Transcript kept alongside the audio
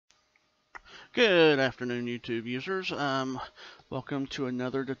Good afternoon, YouTube users. Welcome to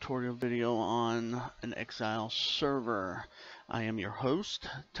another tutorial video on an Exile server. I am your host,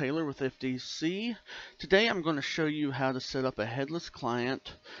 Taylor with FDC. Today I'm going to show you how to set up a headless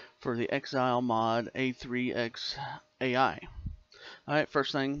client for the Exile mod A3XAI. Alright,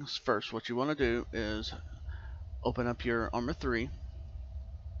 first things first, what you want to do is open up your Armor 3.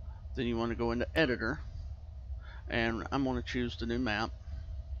 Then you want to go into Editor, and I'm going to choose the new map.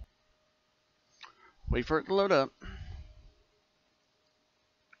 Wait for it to load up.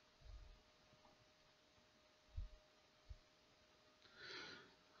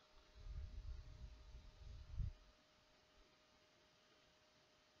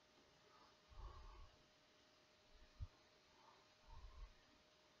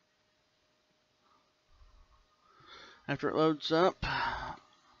 After it loads up,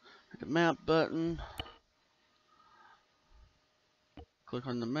 hit the map button, click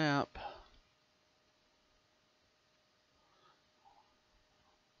on the map,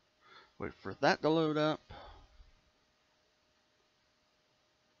 wait for that to load up.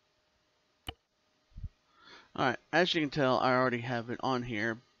 Alright, as you can tell, I already have it on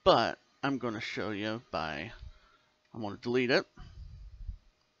here, but I'm going to show you I'm going to delete it.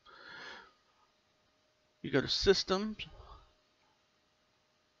 You go to Systems,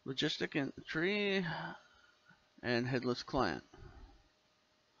 Logistic Entry, and Headless Client.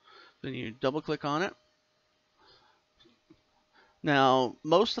 Then you double click on it. Now,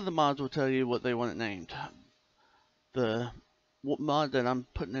 most of the mods will tell you what they want it named. The mod that I'm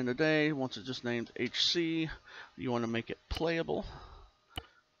putting in today, once it's just named HC, you want to make it playable.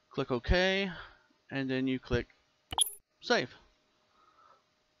 Click OK, and then you click Save.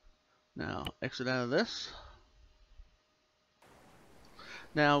 Now, exit out of this.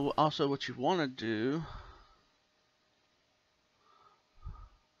 Now, also what you want to do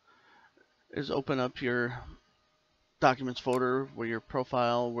is open up your Documents folder where your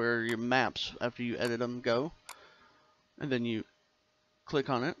profile, where your maps, after you edit them, go. And then you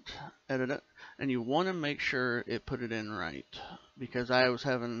click on it, edit it, and you want to make sure it put it in right, because I was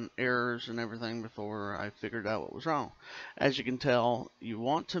having errors and everything before I figured out what was wrong. As you can tell, you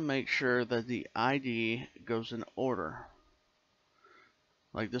want to make sure that the ID goes in order.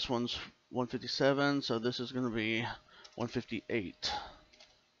 Like this one's 157, so this is going to be 158.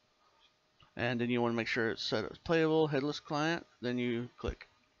 And then you want to make sure it's set as playable, headless client. Then you click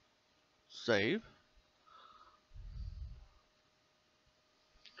Save.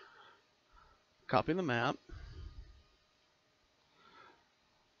 Copy the map.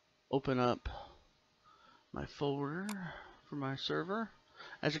 Open up my folder for my server.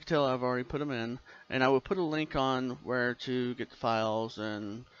 As you can tell, I've already put them in, and I will put a link on where to get the files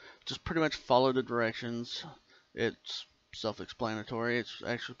and just pretty much follow the directions. It's self-explanatory. It's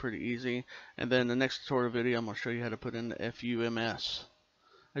actually pretty easy. And then the next tutorial video, I'm going to show you how to put in the FUMS.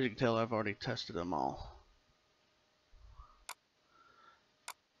 As you can tell, I've already tested them all.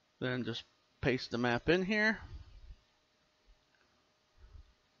 Then just paste the map in here.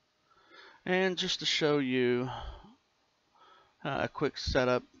 And just to show you a quick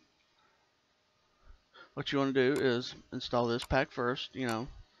setup, what you want to do is install this pack first. You want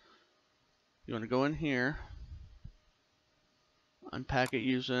to go in here, unpack it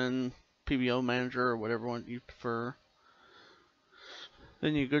using PBO Manager or whatever one you prefer.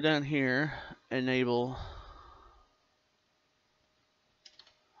 Then you go down here, enable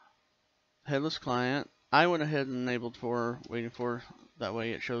headless client. I went ahead and enabled for waiting for, that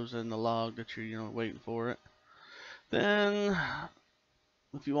way it shows in the log that you're waiting for it. Then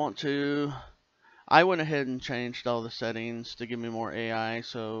if you want to, I went ahead and changed all the settings to give me more AI,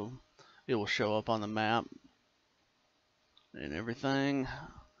 so it will show up on the map and everything.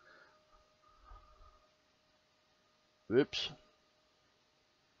 Oops.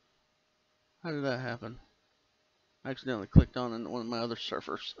 How did that happen? I accidentally clicked on one of my other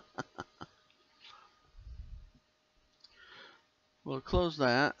servers. We'll close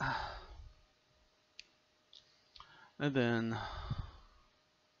that. And then,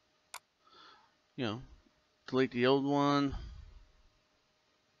 delete the old one.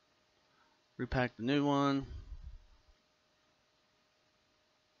 Repack the new one.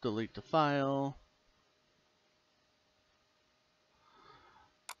 Delete the file.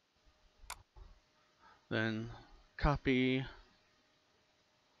 Then copy.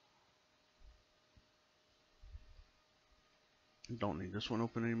 Don't need this one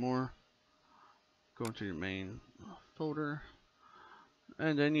open anymore. Go into your main folder.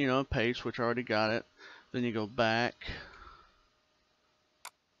 And then, paste, which I already got it. Then you go back.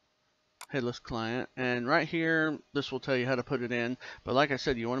 headless client, and right here this will tell you how to put it in, but like I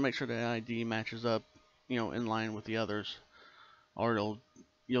said, you want to make sure the ID matches up, you know, in line with the others, or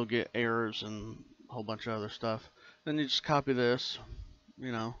you'll get errors and a whole bunch of other stuff. Then you just copy this,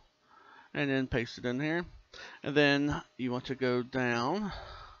 you know, and then paste it in here, and then you want to go down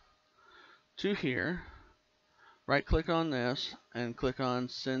to here, right click on this and click on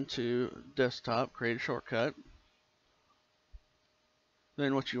send to desktop, create a shortcut.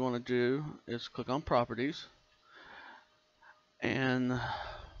 Then what you want to do is click on properties, and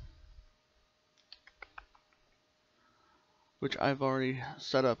which I've already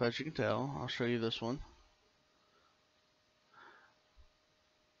set up, as you can tell. I'll show you this one.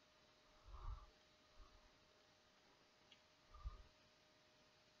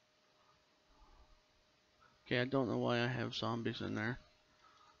 Okay, I don't know why I have zombies in there.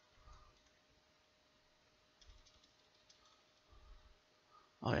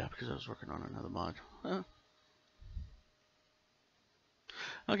 Oh yeah, because I was working on another mod.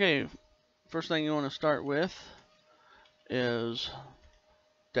 Okay, first thing you want to start with is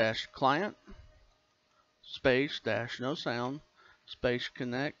dash client space dash no sound space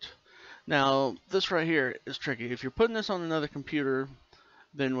connect. Now this right here is tricky. If you're putting this on another computer,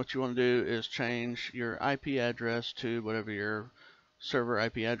 then what you want to do is change your IP address to whatever your server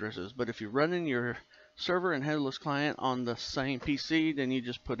IP address is. But if you're running your server and headless client on the same PC, then you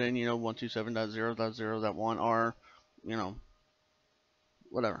just put in, you know, 127.0.0.1 or, you know,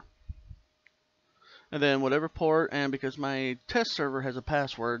 whatever. And then whatever port, and because my test server has a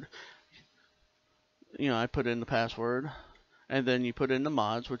password, you know, I put in the password, and then you put in the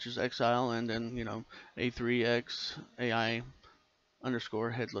mods, which is Exile, and then, you know, A3XAI underscore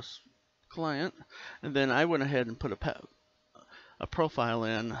headless client. And then I went ahead and put a profile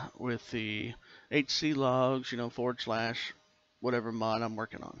in with the HC logs, you know, / whatever mod I'm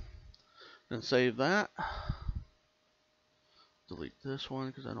working on. Then save that. Delete this one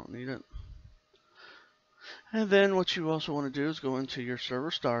because I don't need it. And then what you also want to do is go into your server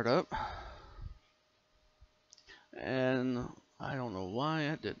startup. And I don't know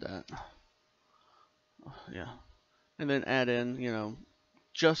why I did that. Yeah. And then add in, you know,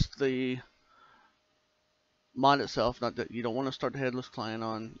 just the mod itself, not that you don't want to start the headless client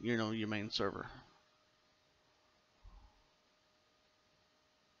on, you know, your main server.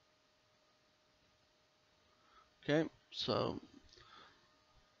 Okay, so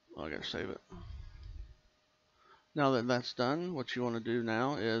I gotta save it. Now that that's done, what you want to do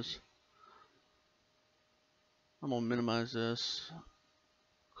now is I'm gonna minimize this,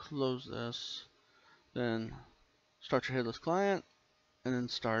 close this, then start your headless client, and then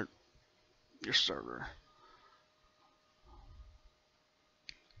start your server.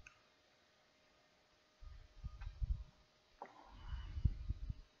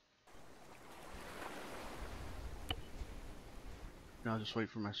 Now I'll just wait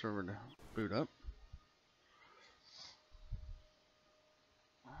for my server to boot up.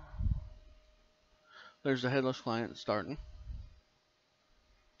 There's the headless client starting.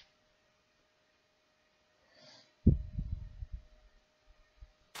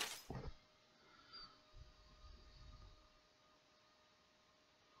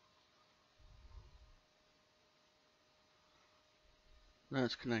 Now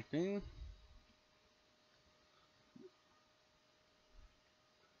it's connecting.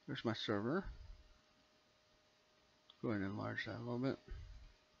 There's my server. Go ahead and enlarge that a little bit.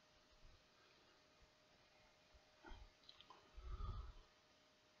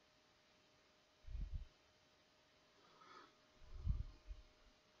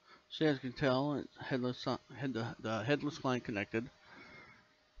 So as you can tell, it's the headless client connected.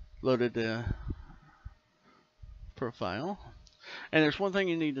 Loaded the profile. And there's one thing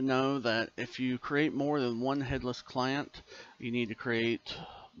you need to know, that if you create more than one headless client, you need to create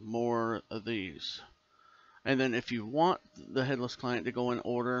more of these. And then if you want the headless client to go in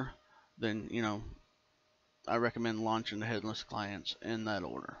order, then, you know, I recommend launching the headless clients in that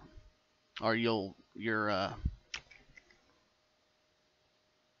order, or your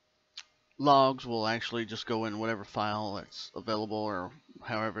logs will actually just go in whatever file that's available, or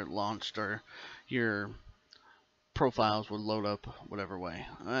however it launched, or your profiles would load up whatever way.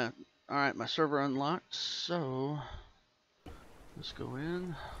 Alright, my server unlocked, so let's go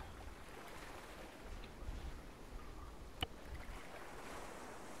in.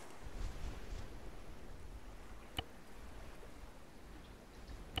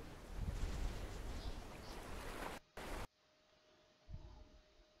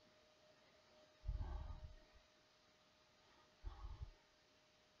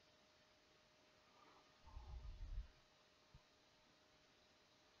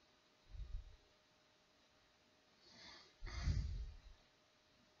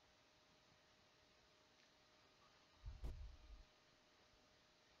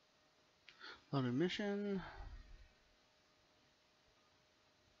 Load emission.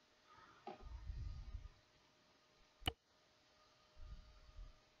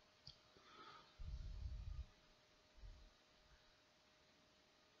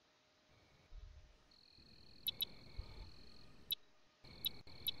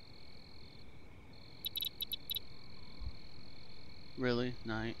 Really?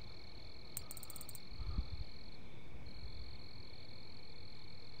 Night.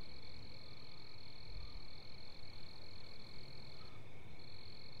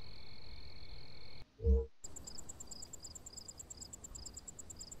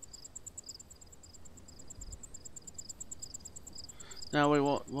 Now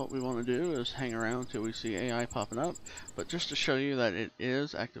what we want to do is hang around until we see AI popping up, but just to show you that it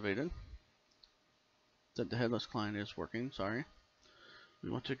is activated, that the headless client is working, sorry,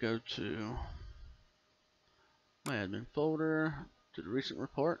 we want to go to my admin folder, to the recent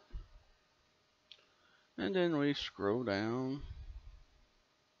report, and then we scroll down.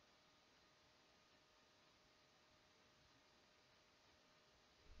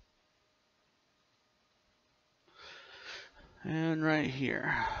 And right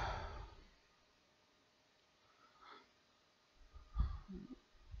here,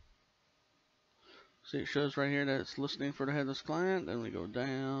 see it shows right here that it's listening for the headless client. Then we go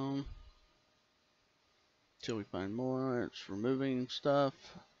down till we find more. It's removing stuff.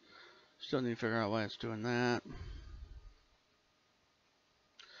 Still need to figure out why it's doing that.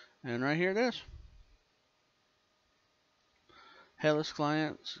 And right here it is. Headless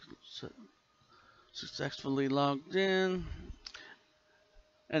client successfully logged in.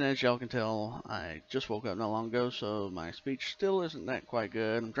 And as y'all can tell, I just woke up not long ago, so my speech still isn't that quite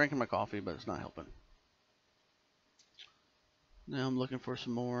good. I'm drinking my coffee, but it's not helping. Now I'm looking for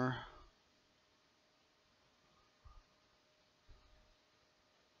some more.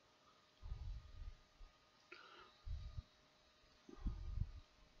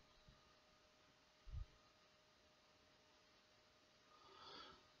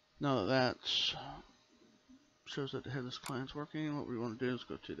 Now that shows that the headless client's working, what we want to do is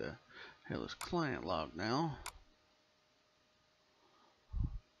go to the headless client log now.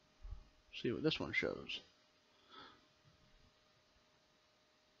 See what this one shows.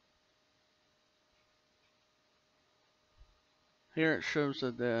 Here it shows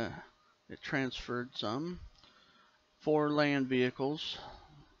that it transferred some 4 land vehicles,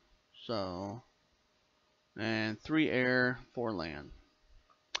 so, and 3 air, 4 land.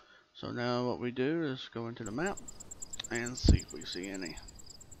 So now what we do is go into the map and see if we see any.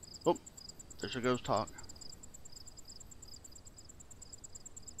 Oh, there's a ghost hawk.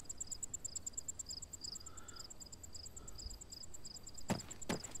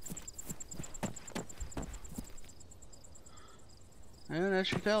 And as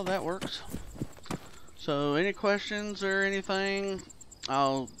you can tell, that works. So any questions or anything,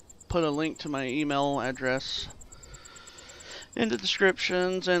 I'll put a link to my email address in the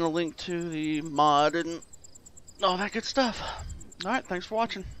descriptions and a link to the mod and all that good stuff. Alright, thanks for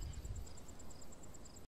watching.